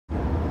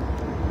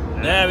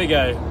There we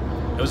go.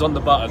 It was on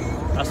the button.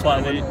 That's why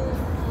I went.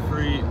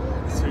 3, 2,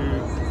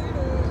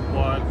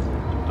 1.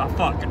 Ah,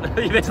 fuck. You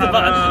missed the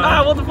button.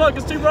 Ah, what the fuck?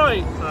 It's too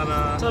bright.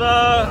 Ta-da.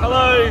 Ta-da.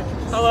 Hello.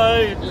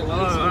 Hello.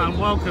 Hello and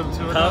welcome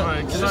to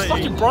another exciting... It's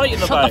fucking bright in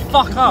the back. Shut the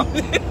fuck up.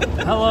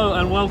 Hello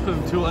and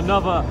welcome to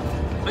another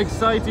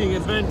exciting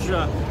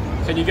adventure.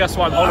 Can you guess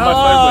what I'm holding my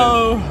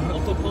phone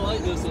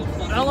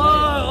with?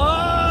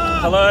 Hello.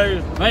 Hello.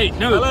 Wait,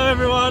 no. Hello,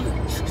 everyone.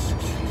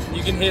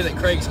 You can hear that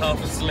Craig's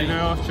half asleep. You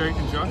know, off Jake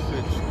and Josh.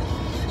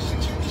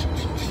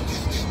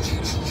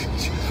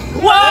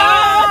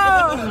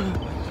 Whoa!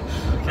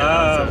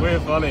 We're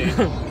funny.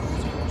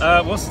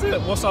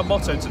 What's our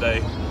motto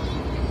today?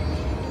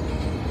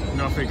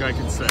 Nothing I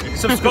can say.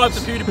 Subscribe to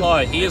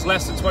PewDiePie. He is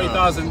less than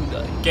 20,000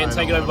 getting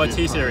taken over by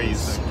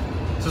T-Series.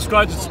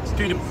 Subscribe to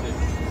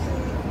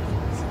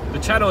PewDiePie, the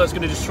channel that's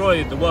going to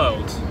destroy the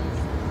world.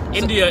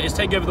 India is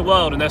taking over the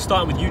world, and they're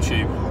starting with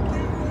YouTube.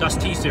 That's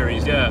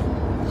T-Series, yeah.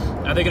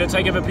 And they're going to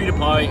take over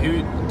PewDiePie,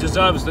 who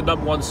deserves the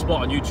 #1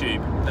 spot on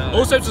YouTube. No.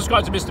 Also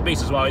subscribe to Mr.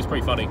 Beast as well. He's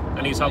pretty funny,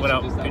 and he's helping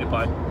out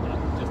PewDiePie.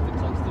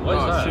 What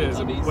is that?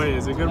 Shit, wait,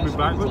 is it going to be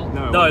backward?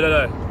 No.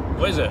 No.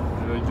 What is it?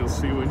 You'll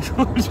see when you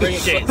bring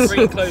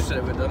it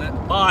closer, we've done it.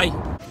 Bye.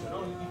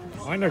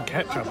 I know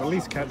ketchup, at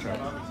least ketchup.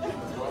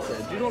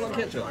 Do you not like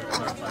ketchup?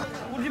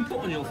 What do you put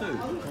on your food?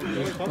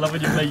 Love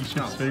when you make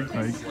shit's food,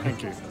 mate.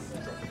 Thank you.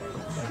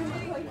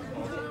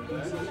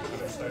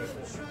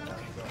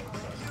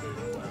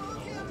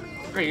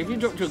 Hey, if you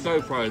dropped your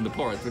GoPro in the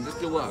porridge, would it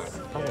still work?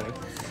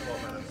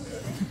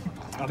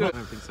 I don't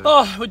think so.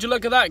 Oh, would you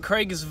look at that?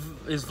 Craig is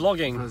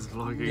vlogging. He's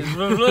vlogging. He's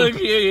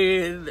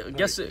vlogging.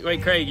 Guess it.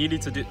 Wait, Craig, you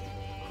need to do.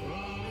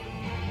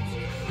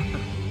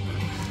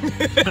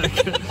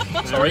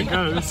 Sorry.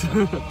 There it goes.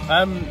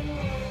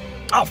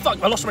 Oh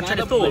fuck! I lost my train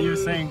of thought. You were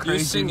saying, Craig.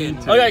 You singing.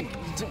 Okay.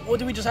 What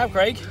did we just have,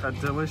 Craig? A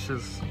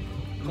delicious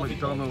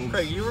McDonald's.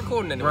 Craig, are you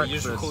recording anyway?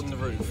 Breakfast. You're just recording the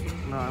roof.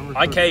 No, I'm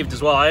recording. I caved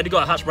as well. I only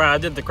got a hash brown. I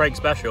did the Craig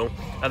special,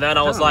 and then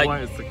I was like,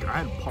 I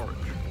had porridge.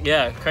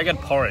 yeah, Craig had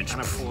porridge.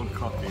 And a full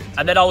coffee.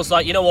 And then I was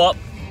like, you know what?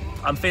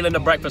 I'm feeling the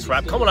breakfast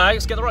wrap. Come on,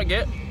 Alex, get the right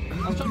git.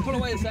 I was trying to pull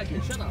away a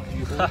second. Shut up.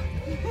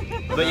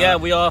 But yeah,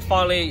 we are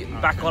finally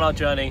back on our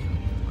journey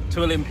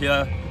to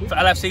Olympia for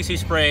LFCC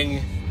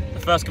Spring, the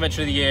first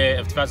convention of the year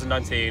of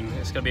 2019.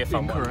 It's going to be a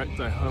fun one. Incorrect.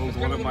 I held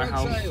one at my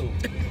house. I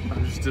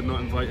just did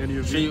not invite any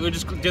of you. So we'll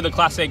just do the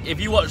classic. If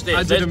you watch this,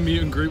 I did a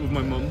meet and greet with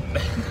my mum.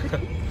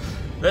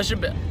 There should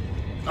be.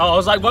 Oh, I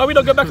was like, why are we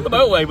not going back to the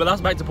motorway? But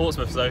that's back to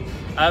Portsmouth. So,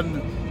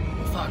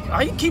 fuck.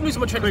 I keep losing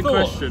my train of thought.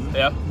 Quick question.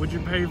 Yeah. Would you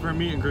pay for a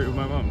meet and greet with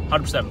my mum?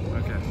 100%.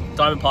 Okay.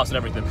 Diamond pass and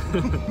everything.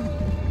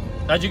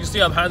 As you can see,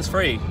 I'm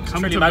hands-free. It's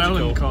Come really to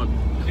magical. Melancon.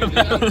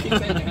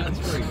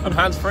 I'm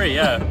hands-free,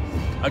 yeah.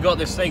 I got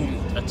this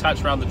thing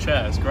attached around the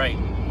chair. It's great.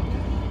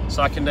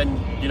 So I can then,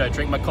 you know,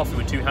 drink my coffee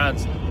with 2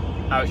 hands.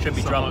 How it should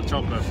be drunk.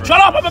 Shut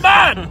up, I'm a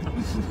man!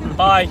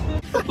 Bye.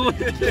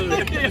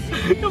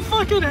 Your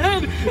fucking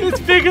head is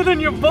bigger than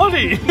your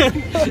body.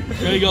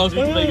 Craig asked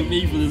me to make a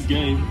me for this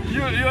game.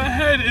 Your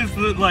head is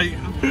like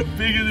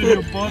bigger than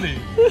your body.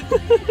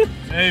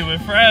 Hey, we're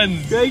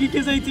friends. Craig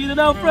is 18 and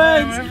now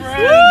friends. We're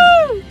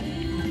friends.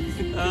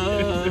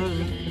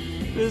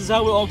 This is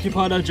how we'll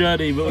occupy our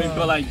journey, but we've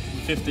got like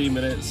 15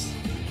 minutes,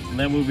 and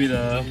then we'll be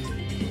there.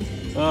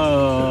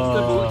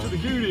 To the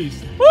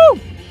Goonies. Woo!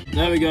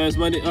 There we go. It's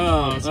my new,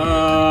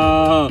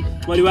 my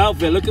new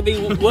outfit. Look at me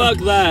work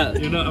that.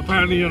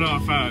 Apparently you're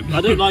not a fan. I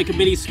don't like a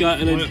mini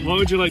skirt and a... What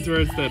would you like to wear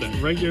instead?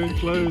 Regular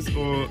clothes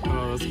or...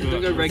 Oh, that's good.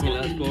 Don't go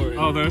regular, that's boring.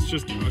 Oh, that's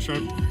just...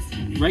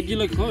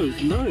 Regular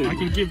clothes? No. I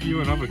can give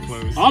you another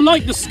clothes. I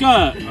like the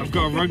skirt. I've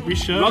got a rugby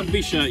shirt.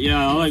 Rugby shirt,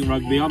 yeah. I like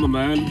rugby. I'm a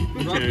man.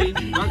 Okay.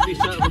 Rugby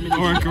shirt with a mini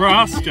Or a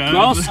grass skirt.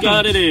 Grass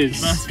skirt it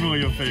is. That's more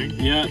your thing.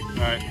 Yeah.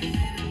 Right.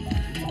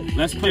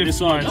 Let's put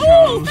this on.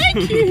 Oh,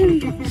 thank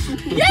you!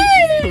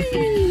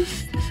 Yay!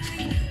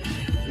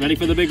 Ready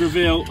for the big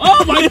reveal?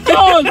 Oh my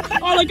god!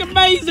 I look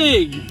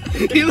amazing!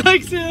 He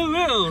likes it a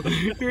little.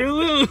 You're a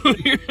little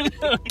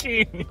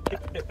king.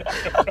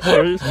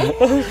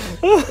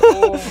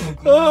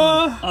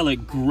 I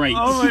look great.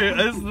 Oh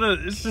my,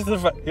 it's just the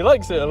fact he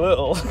likes it a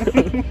little.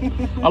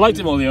 I liked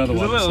him on the other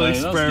one. It's a little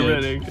so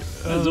experimenting.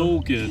 That's all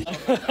good.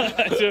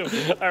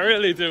 I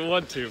really didn't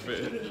want to, but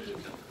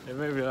it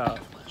made me laugh.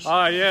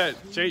 Oh yeah,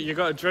 Jake, you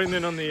got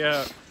adrenaline on the.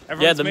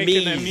 Everyone's the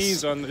making their Mies.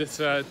 knees on this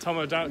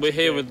Tomodachi. We're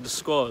here with the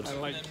squad.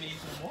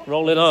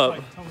 Rolling up.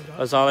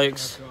 There's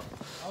Alex.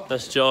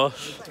 There's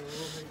Josh.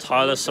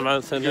 Tyler,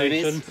 Samantha,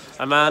 Nathan.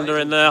 Amanda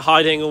in there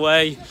hiding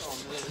away.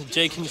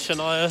 Jake and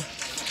Shania.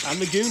 And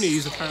the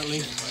Goonies,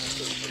 apparently.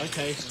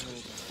 Okay.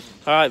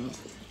 Alright.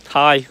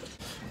 Hi.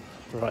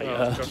 Right,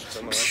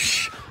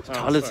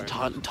 Tyler's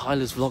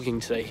vlogging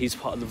today. He's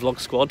part of the vlog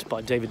squad by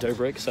David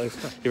Dobrik. So,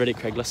 you ready,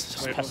 Craig? Let's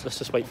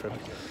just wait for him.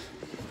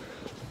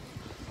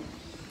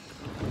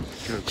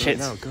 Go Shit.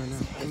 now, go now.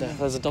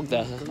 There's a dog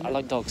there. I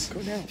like dogs.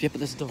 Go now. Yeah, but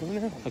there's a dog. Go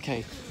now.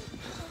 Okay.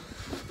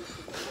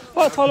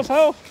 Right, Tyler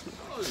Powell.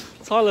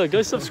 Tyler,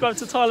 go subscribe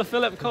to Tyler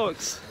Phillip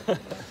Cox.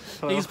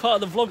 He's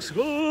part of the vlog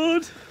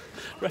squad.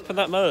 Repping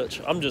that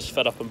merch. I'm just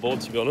fed up and bored,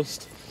 to be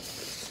honest.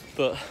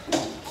 But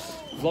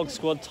vlog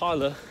squad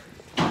Tyler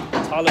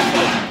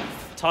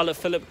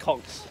Phillip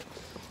Cox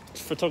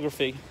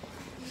photography.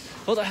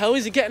 What the hell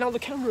is he getting out of the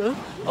camera?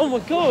 Oh my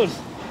god!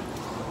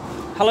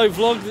 Hello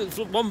vlog,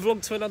 one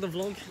vlog to another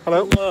vlog.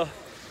 Hello.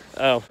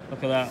 Oh,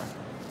 look at that.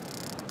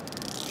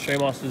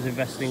 Showmasters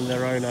investing in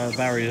their own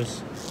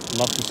barriers.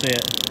 Love to see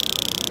it.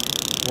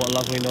 What a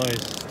lovely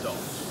noise.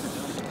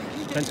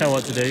 Don't tell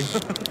what to do.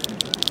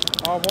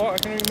 Oh, what? I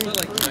can't even...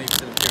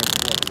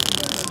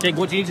 Jake,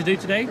 what do you need to do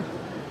today?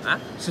 Huh?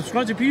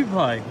 Subscribe to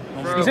PewDiePie.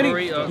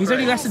 He's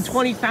only less than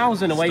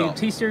 20,000 away.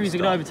 T-Series are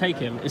going to overtake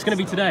him. It's going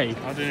to be today.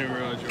 I didn't even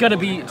realise. It's going to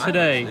be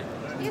today.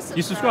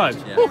 You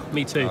subscribed? Yeah.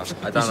 Me too. I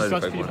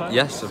downloaded PewDiePie.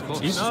 Yes, of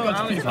course. You subscribe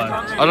to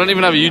PewDiePie? I don't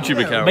even have a YouTube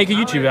account. Make a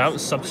YouTube account,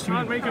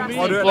 subscribe.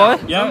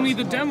 What? Yeah. Only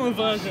the demo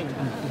version.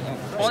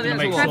 Just gonna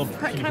make sure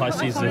PewDiePie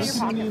sees this,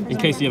 in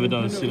case he ever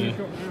does, you know.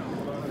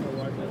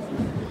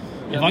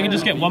 If I can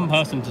just get one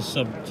person to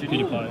sub to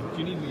PewDiePie. Do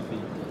you need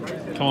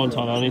Wi-Fi? Come on,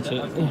 Tyler, I need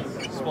to...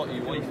 Spot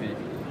you Wi-Fi.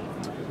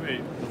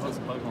 Wait.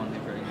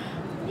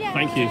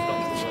 Thank you.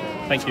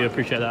 Thank you,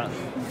 appreciate that.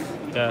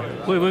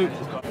 Yeah. Woo.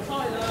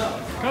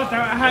 God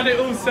damn it, I had it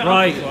all set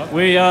Right, up.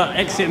 we are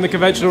exiting the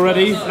convention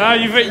already. No,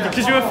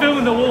 because you were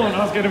filming the wall and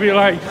I was going to be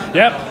like,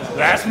 yep,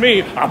 that's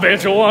me. I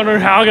bet you're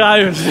wondering how I got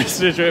into this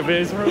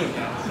situation.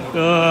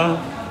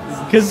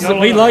 Because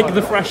we like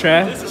the fresh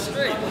air.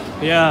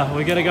 Yeah,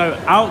 we're gonna go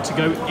out to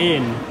go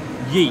in.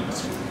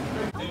 Yeet.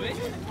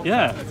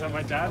 Yeah. Is that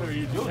my dad or are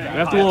you just We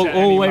have to walk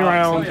all the way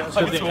around to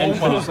the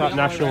entrance at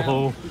National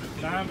Hall.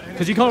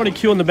 Because you can't really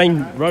queue on the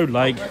main road,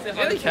 like.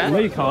 Yeah, you can. No,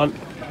 you can't.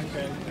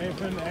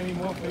 any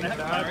more things,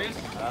 Dad?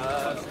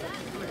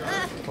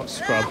 What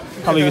scrub?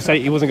 Can't believe you say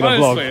he wasn't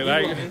gonna Honestly,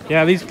 vlog. like...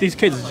 Yeah, these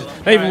kids.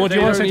 Nathan, what do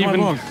you want to say to my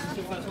vlog?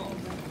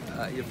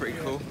 You're pretty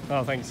cool.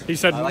 Oh, thanks. He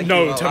said like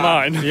no you a to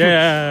lot. mine.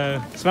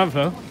 Yeah,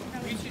 Samantha.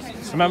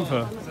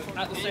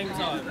 At the same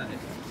time.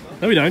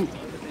 No, we don't.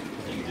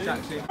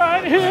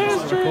 Right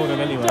here's Record him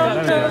anyway.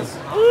 There we go.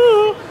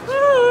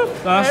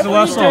 That's the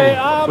last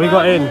song. We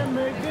got in.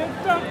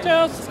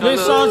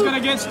 This song's gonna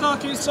get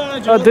stuck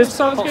inside you. This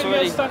song's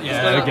gonna get stuck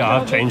Yeah, there we go.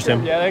 I've changed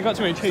him. Yeah, they got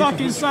to me. Stuck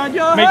inside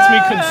your Makes me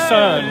head.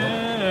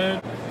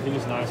 concerned. He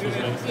was nice,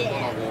 wasn't he?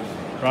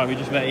 Right, we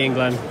just met Iain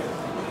Glen.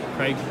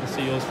 Craig, let's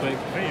see yours quick.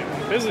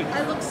 Busy.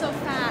 I look so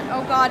fat.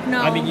 Oh God,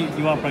 no. I mean,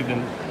 you are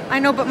pregnant. I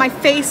know, but my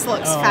face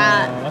looks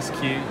fat. Oh, that's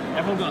cute.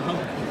 Everyone got a hug.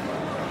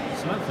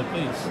 Samantha,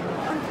 please.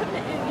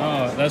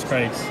 Oh, there's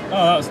Craig's. Oh,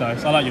 that was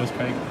nice. I like yours,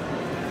 Craig.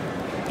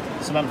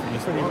 Samantha,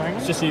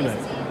 it's just you, mate.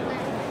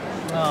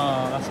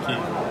 Oh, that's cute.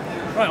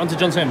 Right, on to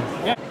John Simm.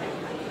 Yeah.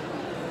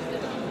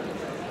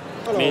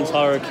 Me and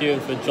Tyler are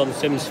queuing for John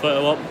Simm's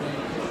photo op,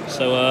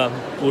 so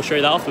we'll show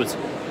you that afterwards.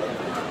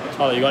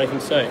 Tyler, you got anything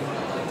to say?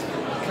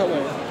 Can't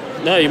wait.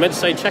 No, you meant to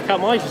say check out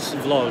my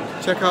vlog.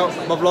 Check out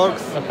my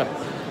vlogs.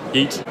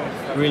 Yeet.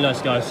 Really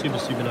nice guy, super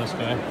nice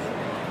guy.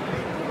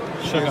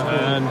 Shook her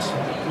hand,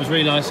 was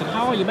really nice. Said,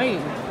 how are you, mate?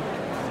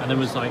 And then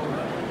was like,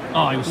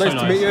 oh, he was so Nice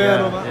nice. to meet you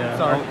and all that. Yeah.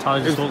 Sorry. Oh,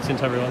 Tyler just walks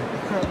into everyone.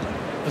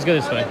 Let's go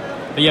this way.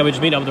 But yeah, we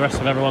just meet up with the rest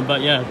of everyone.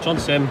 But yeah, John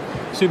Simm,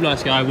 super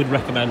nice guy, would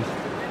recommend.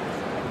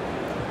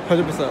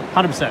 100%.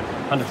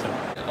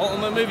 100%.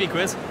 Ultimate movie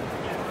quiz.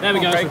 There we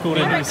go, it's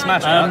recording.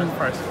 Smash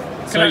first.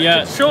 So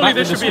yeah, Surely back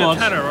this with should the be a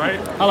squad. tenner, right?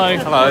 Hello.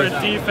 Or a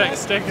defect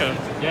sticker.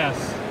 Yes.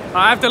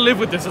 I have to live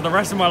with this for the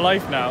rest of my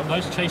life now.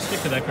 Nice chase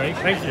sticker there, Craig.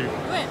 Thank you.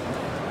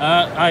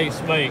 Hey,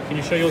 wait, can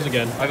you show yours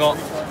again? I got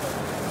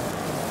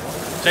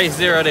Chase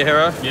Zero the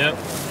Hero. Yep.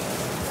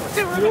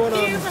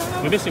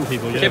 We're missing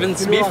people, yeah. Kevin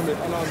Smith. And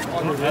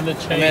the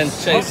chase. And then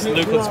Chase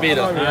Luke on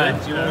Speeder. Yeah.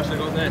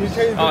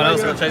 Oh, and I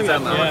also got Chase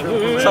that now.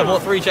 Yeah. So I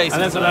bought 3 chases.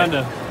 And there's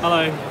Amanda.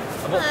 Hello.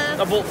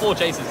 I bought 4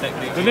 chases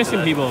technically. We're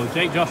missing people.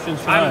 Jake, Josh, and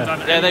I haven't Shreya.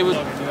 done Yeah, they were.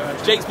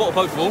 Jake's bought a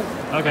Pokeball.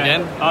 Okay.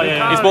 Again. Oh,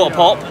 yeah. He's bought a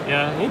pop.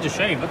 Yeah, he just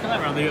shaved. Look at that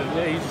around the...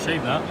 Yeah, he just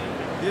shaved that.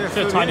 Yeah,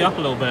 Should have tidied up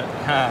a little bit.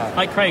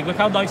 Like Craig, look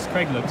how nice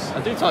Craig looks.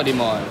 I do tidy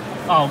mine.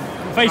 Oh,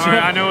 face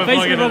Alright, I know we're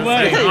face the wrong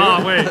way.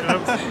 Oh, wait.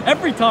 Oops.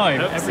 Every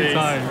time.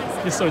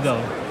 Oopsies. You're so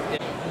dumb.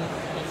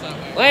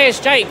 Where's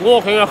Jake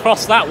walking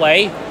across that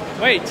way?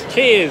 Wait.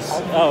 Cheers.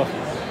 Oh.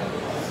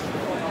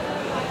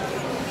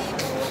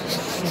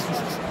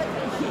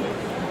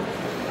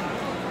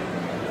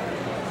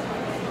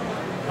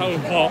 Oh,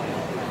 pop.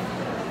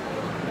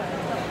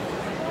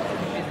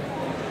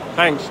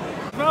 Thanks.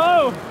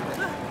 No!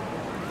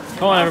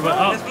 Come on, everybody.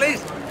 Oh,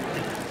 Please.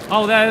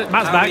 oh there,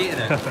 Matt's back.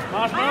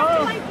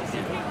 Marshmallow.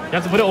 You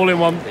have to put it all in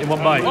one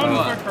bite.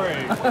 One for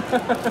Craig.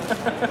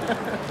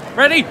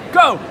 Ready?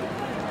 Go!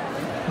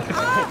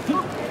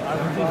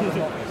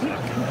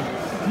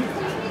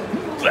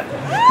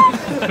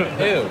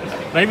 Ew.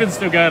 Nathan's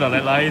still going on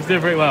it, like he's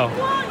doing pretty well.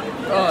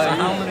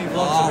 How many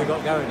vlogs have we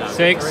got going now?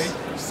 6.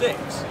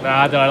 6.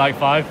 Nah, I don't know, like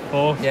 5,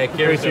 4. Yeah,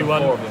 3, 2,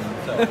 1. 4 of them.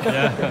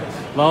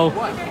 Yeah. Lol.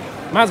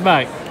 Matt's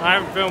back. I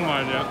haven't filmed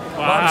mine yet.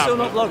 Well, I I'm have. still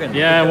not vlogging.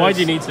 Yeah, why do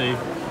you need to?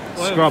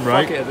 Scrub,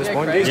 right? At this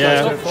point.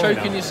 Yeah. Stop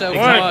choking yourself.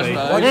 Exactly.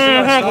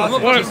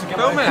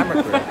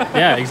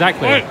 Yeah,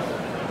 exactly. Wait.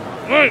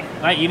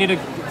 Hey, you need a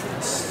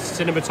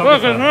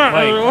cinematographer.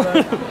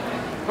 Wait.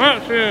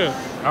 That's you.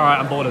 All right,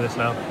 I'm bored of this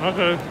now.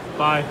 Okay.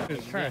 Bye.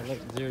 It's trash. Look,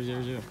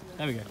 000.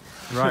 There we go.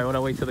 Right, on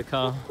our way to the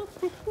car.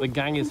 The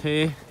gang is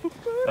here.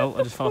 Oh,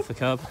 I just fell off the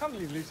curb. I can't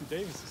believe Lucy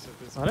Davis is so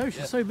busy. I know,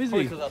 she's so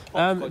busy.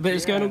 But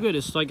it's going all good.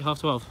 It's like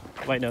 12:30.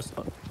 Wait, no,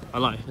 I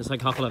lie. It's like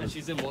 11:30.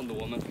 She's in Wonder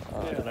Woman.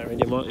 I don't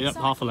really want. Yep,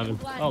 11:30.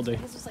 I'll do.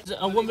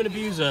 A woman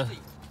abuser.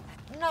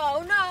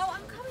 No,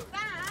 I'm coming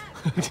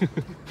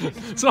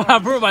back. So I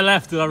brought my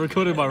left and I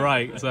recorded my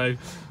right. So.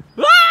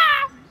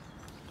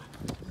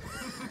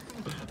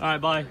 All right,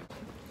 bye.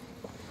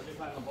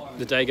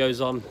 The day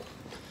goes on.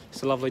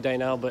 It's a lovely day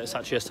now, but it's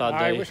actually a sad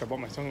day. I wish I bought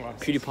my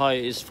sunglasses.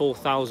 PewDiePie is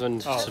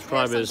 4,000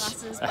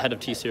 subscribers ahead of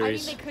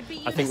T-Series.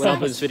 I think when I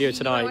upload this video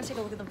tonight,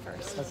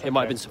 it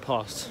might have been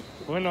surpassed.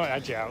 We're not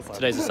actually outside.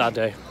 Today's a sad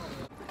day.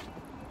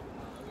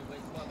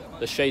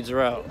 The shades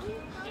are out.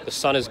 The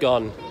sun is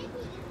gone.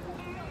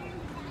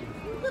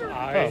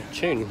 Oh,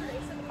 tune.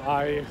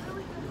 I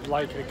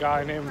like a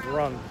guy named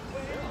Ron.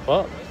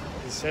 What?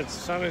 He said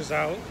sun is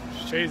out,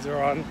 shades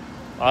are on.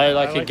 I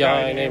like a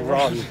guy named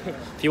Ron.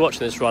 If you're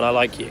watching this, Ron, I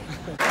like you.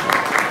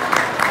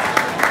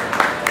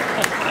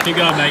 Keep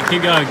going, mate.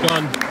 Keep going. Go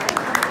on.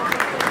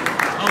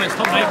 Oh, it's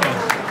Tom Baker.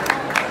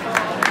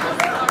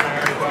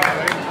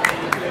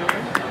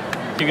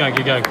 Keep going.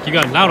 Keep going. Keep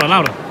going. Louder,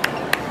 louder.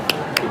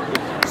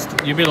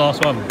 You'll be the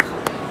last one.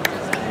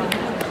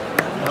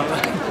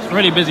 It's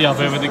really busy up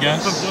here with the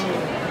guests.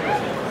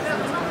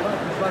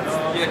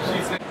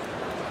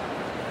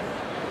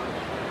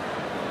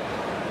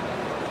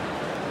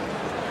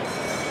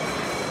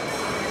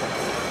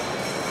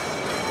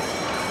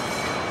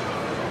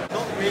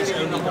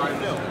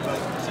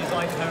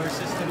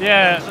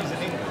 Yeah,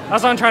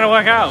 that's what I'm trying to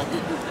work out.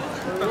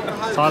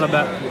 Tyler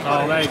Bet.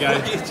 Oh, there you go.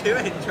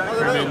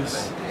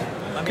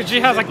 Because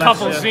she has a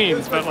couple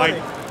scenes, but like,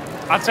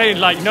 I'd say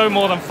like no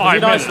more than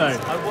 5 minutes.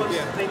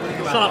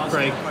 Shut up,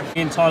 Craig.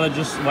 Me and Tyler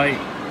just me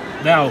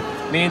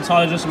and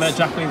Tyler just met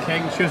Jaqueline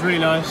King. She was really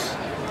nice.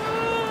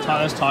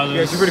 Tyler's.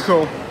 Yeah, she's really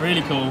cool.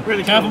 Really cool.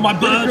 Really careful, my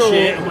bird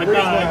shit and my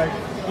bag.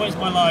 What is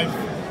my life?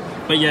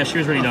 But yeah, she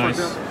was really nice.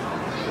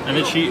 And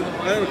then she.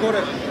 I didn't record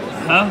it.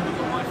 Huh?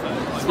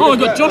 Oh, I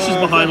got Josh's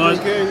behind mine.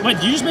 Wait,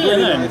 did you just meet her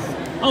then?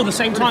 Oh, the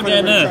same time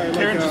getting there.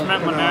 Karyn just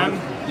met my nan.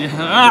 Yeah.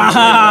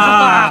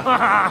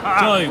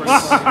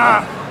 Jokes.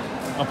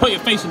 I'll put your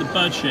face in the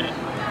bird shit.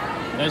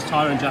 There's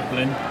Tyler and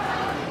Jaqueline.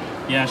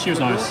 Yeah, she was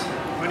nice.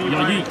 When are you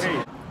buying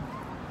cake?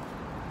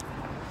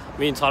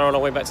 Me and Tyler are on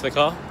our way back to the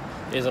car.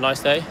 It is a nice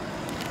day.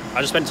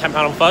 I just spent £10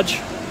 on fudge.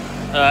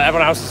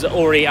 Everyone else is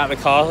already at the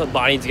car, but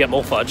I need to get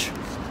more fudge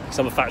because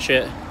I'm a fat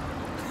shit.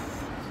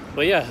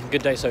 But yeah,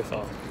 good day so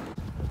far.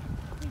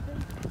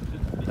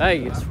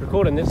 Hey, it's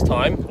recording this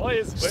time.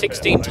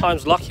 16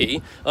 times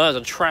lucky. Oh, that's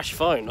a trash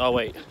phone. Oh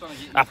wait,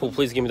 Apple,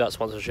 please give me that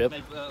sponsorship.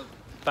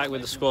 Back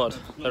with the squad.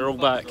 They're all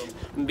back.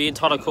 Me and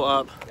Tyler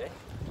caught up.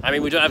 I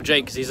mean, we don't have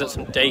Jake because he's at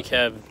some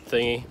daycare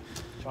thingy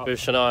with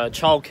Shania.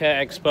 Childcare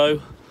expo.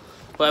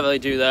 Whatever they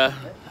do there,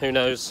 who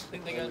knows? I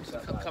think they're going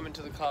to come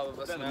into the car with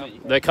us now.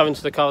 They're coming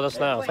to the car with us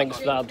now. Thanks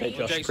for that update,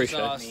 Josh. Jake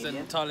Appreciate asked it.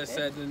 and Tyler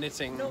said the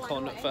knitting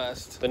con at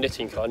first. The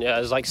knitting con, yeah.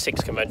 There's like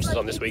 6 conventions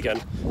on this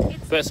weekend.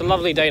 But it's a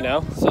lovely day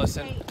now. So I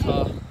sent the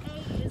car.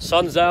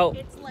 Sun's out.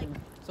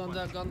 Sun's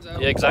out, guns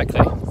out. Yeah, exactly.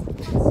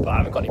 But I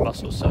haven't got any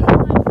muscles, so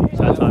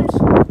sad times.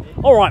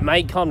 All right,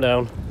 mate, calm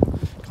down.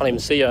 Can't even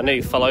see you. I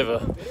nearly fell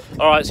over.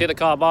 All right, see you at the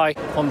car. Bye.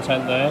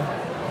 Content there.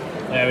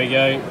 There we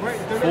go.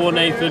 For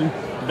Nathan,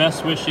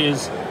 best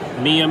wishes,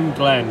 Iain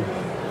Glen.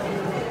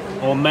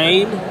 Or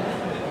Maine.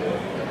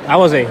 How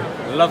was he?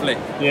 Lovely.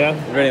 Yeah.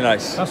 Really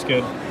nice. That's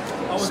good.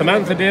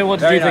 Samantha, dear, what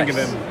did you think of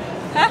him?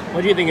 Huh?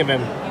 What do you think of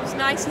him? He was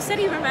nice. He said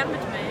he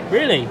remembered me.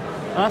 Really?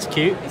 Oh, that's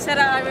cute. He said,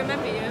 I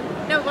remember you.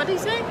 No, what did he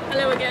say?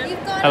 Hello again.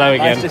 Hello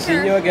again. Nice to see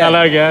you again.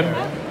 Hello again.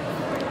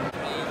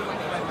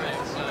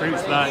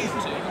 Fruits back.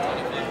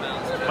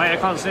 Wait, I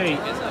can't see.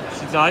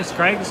 She's nice.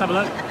 Craig, let's have a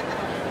look.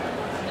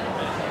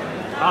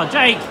 Oh,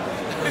 Jake.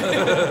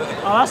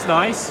 Oh, that's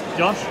nice.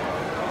 Josh.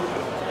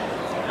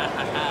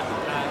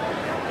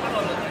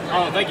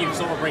 Oh, thank you for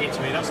sort of bringing it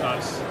to me. That's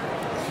nice.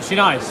 Is she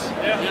nice?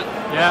 Yeah.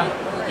 Yeah.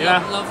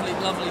 Yeah. Lovely,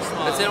 lovely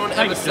smile. Has anyone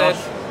Thanks, ever said...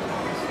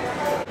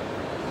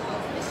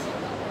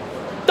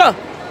 Josh.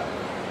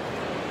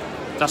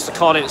 That's the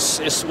con.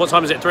 It's what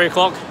time is it? 3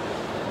 o'clock.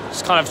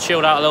 It's kind of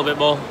chilled out a little bit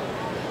more.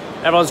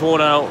 Everyone's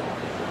worn out.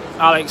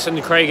 Alex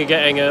and Craig are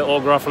getting an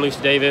autograph from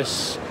Lucy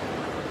Davis.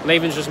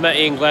 Nathan's just met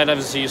Iain Glen.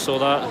 Ever see you saw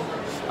that?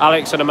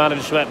 Alex and Amanda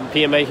just met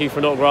Peter Mayhew for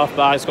an autograph,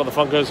 but Alex got the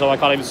Funko, so I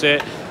can't even see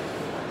it.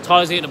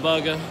 Tyler's eating a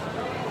burger.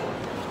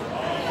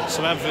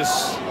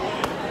 Samantha's.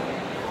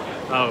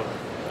 Oh,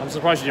 I'm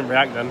surprised she didn't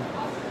react then.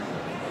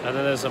 And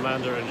then there's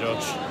Amanda and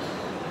Josh.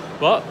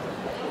 What?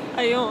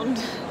 I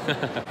yawned.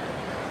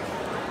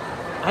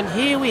 And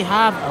here we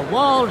have a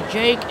wild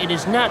Jake in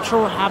his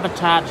natural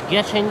habitat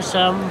getting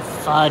some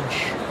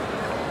fudge.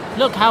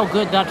 Look how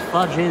good that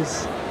fudge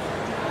is.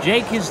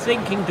 Jake is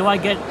thinking, do I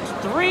get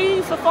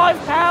 3 for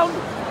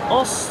 £5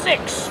 or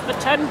 6 for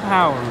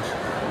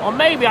 £10? Or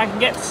maybe I can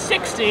get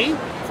 60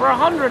 for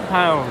 £100.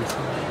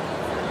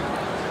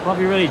 Love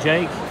you really,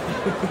 Jake.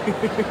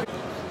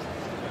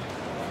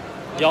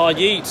 Yeah,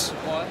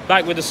 yeet.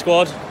 Back with the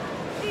squad. Did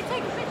you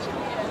take a picture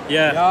of me?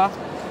 Yeah.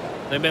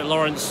 They met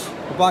Lawrence.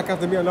 We're back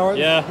after meeting Lawrence.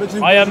 Yeah.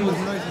 Literally I am. one of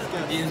the nicest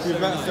guests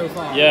we've met so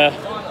far. Yeah.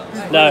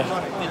 No.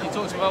 Did you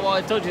talk to him about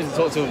what I told you to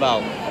talk to him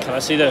about? Can I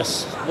see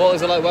this? What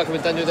was it like working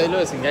with Daniel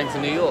Day-Lewis in Gangs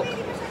of New York?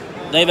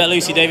 They met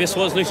Lucy Davis.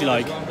 What's Lucy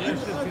like?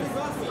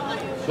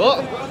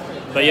 What?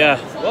 But yeah.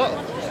 What?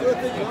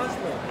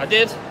 I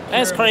did.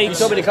 There's Craig. You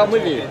told me to come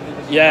with you.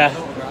 Yeah.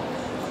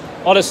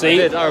 Honestly, I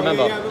did, I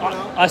remember.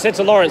 I said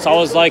to Lawrence, I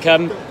was like,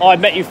 oh, I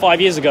met you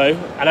 5 years ago,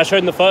 and I showed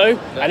him the photo,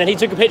 and then he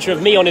took a picture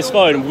of me on his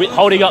phone,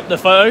 holding up the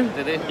photo.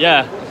 Did he?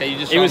 Yeah. Okay, you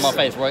just He showed was- my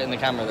face right in the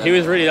camera there. He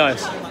was really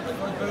nice.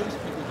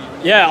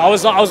 Yeah, I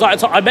was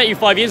like, I met you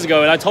 5 years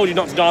ago, and I told you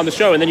not to die on the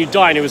show, and then you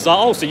died, and he was like,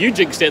 oh, so you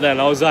jinxed it then?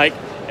 I was like,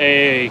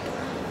 hey.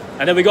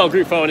 And then we got a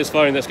group photo on his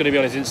phone that's going to be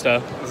on his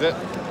Insta. Is it?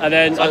 And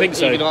then, I think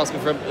so. You're going to ask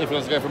him if he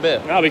wants to go for a beer?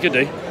 Oh, we could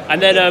do.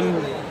 And then,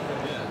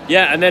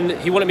 yeah, and then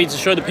he wanted me to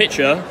show the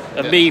picture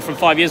of me from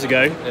 5 years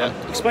ago. Yeah.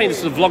 Explain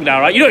this to the vlog now,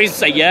 right? You don't need to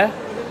say yeah.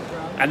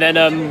 And then,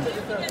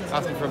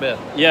 Ask him for a beer.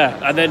 yeah,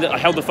 and then I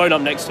held the phone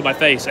up next to my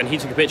face, and he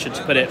took a picture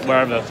to put it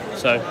wherever.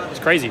 So it's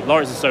crazy.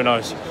 Lawrence is so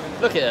nice.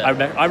 Look at it.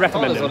 I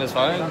recommend Father's it. on his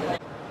phone.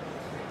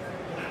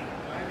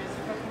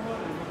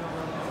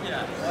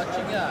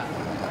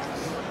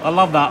 I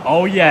love that.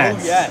 Oh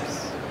yes.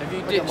 Have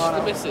you ditched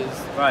the missus?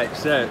 Right,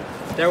 so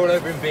they're all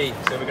over in B,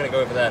 so we're going to go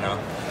over there now.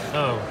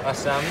 Oh, That's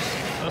Sam's,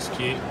 that's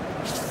cute.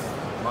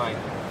 mine.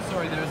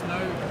 Sorry, there is no.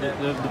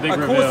 The big I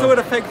reveal. called someone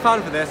a fake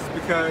fan for this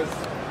because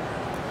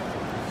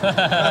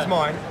that's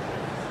mine.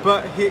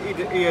 But he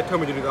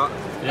told me to do that.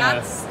 Yeah,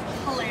 That's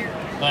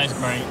hilarious. that is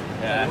great.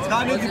 Yeah.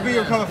 That needs to be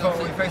your cover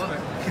photo on your Facebook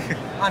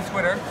and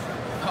Twitter.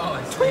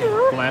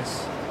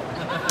 Bless.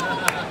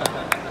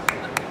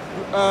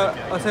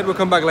 I said we'll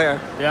come back later.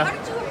 Yeah,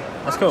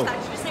 that's cool.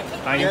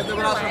 Yeah, then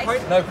we'll ask for a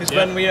pint. No, because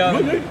when we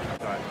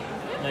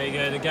There you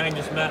go. The gang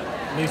just met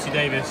Lucy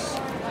Davis.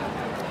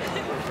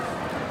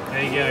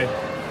 There you go.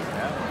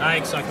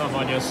 Thanks. I can't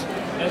find yours.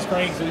 There's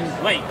Craig's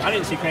and wait, I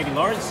didn't see Craig and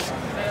Lawrence.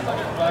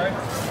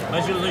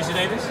 Where's you and Lucy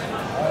Davis?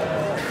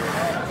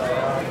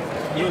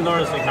 You and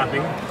Lawrence look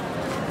happy.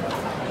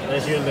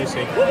 There's you and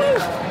Lucy.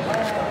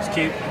 It's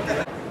cute.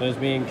 There's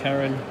me and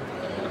Karyn.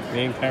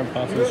 Me and Karyn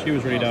Parsons. She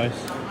was really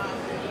nice.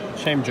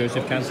 Shame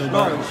Joseph cancelled,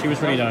 but she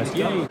was really nice.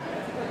 Yay!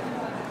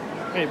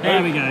 Hey,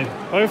 There we go.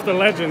 Both the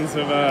legends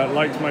have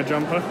liked my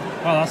jumper.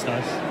 Oh, that's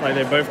nice. Like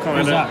they both Who's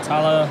commented. that?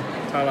 Tyler.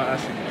 Tyler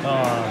Ashley.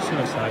 Oh, she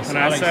looks nice. And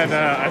Alex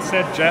I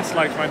said Jess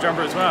liked my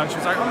jumper as well. And she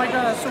was like, oh my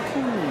god, that's so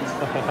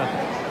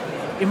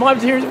cool. You might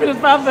have to hear his bit of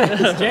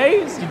fanfare,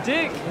 James, you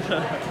dick.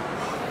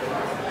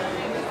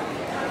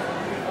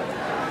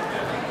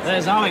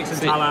 There's Alex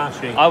and Tyler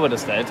Ashley. I would have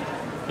stayed.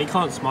 He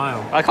can't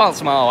smile. I can't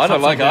smile. I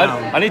don't like it.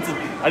 Upside down.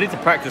 I need to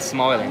practice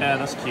smiling. Yeah,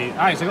 that's cute.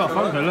 Alex, I got a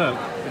Funko, look.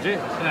 Did you?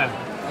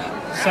 Yeah.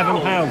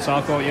 £7, so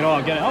I thought, you know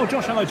what, I'll get it. Oh,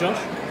 Josh, hello, Josh.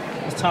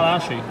 It's Tyler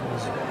Ashley.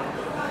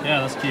 Yeah,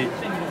 that's cute.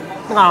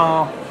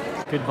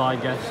 Aww. Goodbye,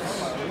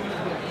 guests.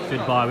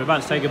 Goodbye. We're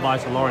about to say goodbye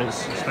to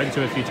Lawrence. I've spoken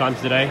to him a few times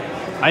today.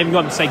 I even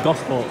got him to say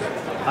Gosport.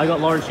 I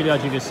got Lawrence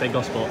Gilliard Jr to say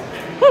Gosport.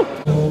 Woo!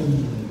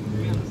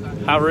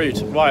 How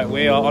rude. Right,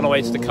 we are on our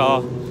way to the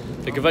car.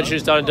 The convention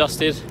is done and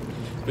dusted.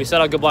 We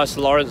said our goodbyes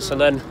to Lawrence, and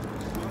then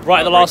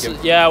right at the last,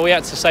 yeah, we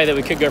had to say that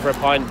we could go for a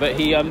pint, but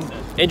he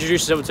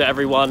introduced himself to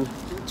everyone,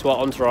 to our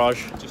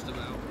entourage. Just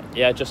about.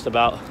 Yeah, just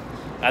about.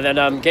 And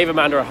then gave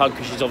Amanda a hug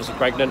because she's obviously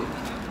pregnant.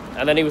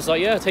 And then he was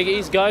like, yeah, take it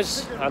easy,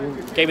 guys. And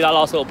gave me that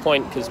last little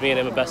point because me and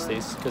him are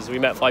besties because we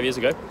met 5 years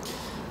ago.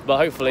 But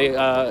hopefully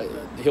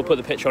he'll put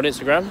the picture on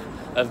Instagram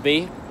of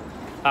me.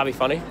 That'd be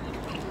funny.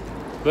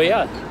 But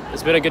yeah,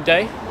 it's been a good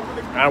day.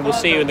 And we'll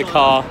see you in the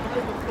car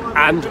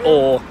and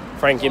or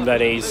Frankie and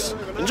Benny's.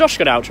 And Josh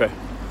got outro.